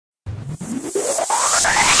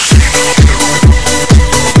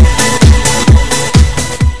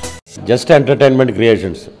Just entertainment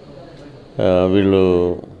creations వీళ్ళు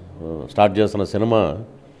start చేస్తున్న cinema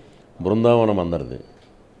Brindavanam అందరిది.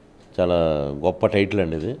 చాలా గొప్ప టైటిల్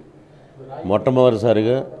అండి ఇది.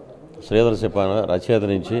 మొట్టమొదటిసారిగా శ్రీధర్ సెపాన రచయిత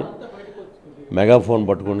నుంచి మెగాఫోన్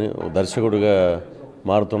పట్టుకుని దర్శకుడిగా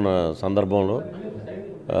మారుతున్న సందర్భంలో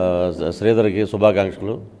శ్రీధర్కి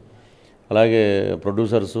శుభాకాంక్షలు. అలాగే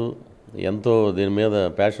ప్రొడ్యూసర్సు ఎంతో దీని మీద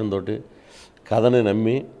ప్యాషన్ తోటి కథని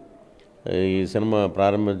నమ్మి ఈ సినిమా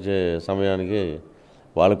ప్రారంభించే సమయానికి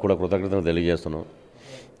వాళ్ళకు కూడా కృతజ్ఞతలు తెలియజేస్తున్నాం.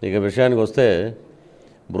 ఇక విషయానికి వస్తే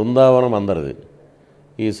బృందావనం అందరిది.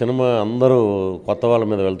 ఈ సినిమా అందరూ కొత్త వాళ్ళ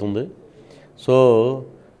మీద వెళ్తుంది. సో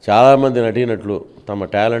చాలామంది నటీనటులు తమ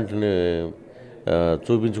టాలెంట్ని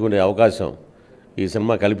చూపించుకునే అవకాశం ఈ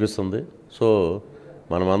సినిమా కల్పిస్తుంది. సో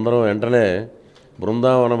మనమందరం వెంటనే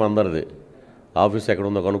బృందావనం అందరిది ఆఫీస్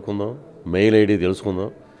ఎక్కడుందో కనుక్కుందాం, మెయిల్ ఐడి తెలుసుకుందాం,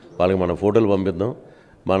 వాళ్ళకి మన ఫోటోలు పంపిద్దాం,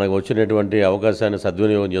 మనకు వచ్చినటువంటి అవకాశాన్ని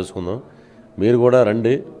సద్వినియోగం చేసుకుందాం. మీరు కూడా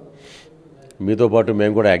రండి, మీతో పాటు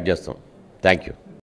మేము కూడా యాక్ట్ చేస్తాం. Thank you.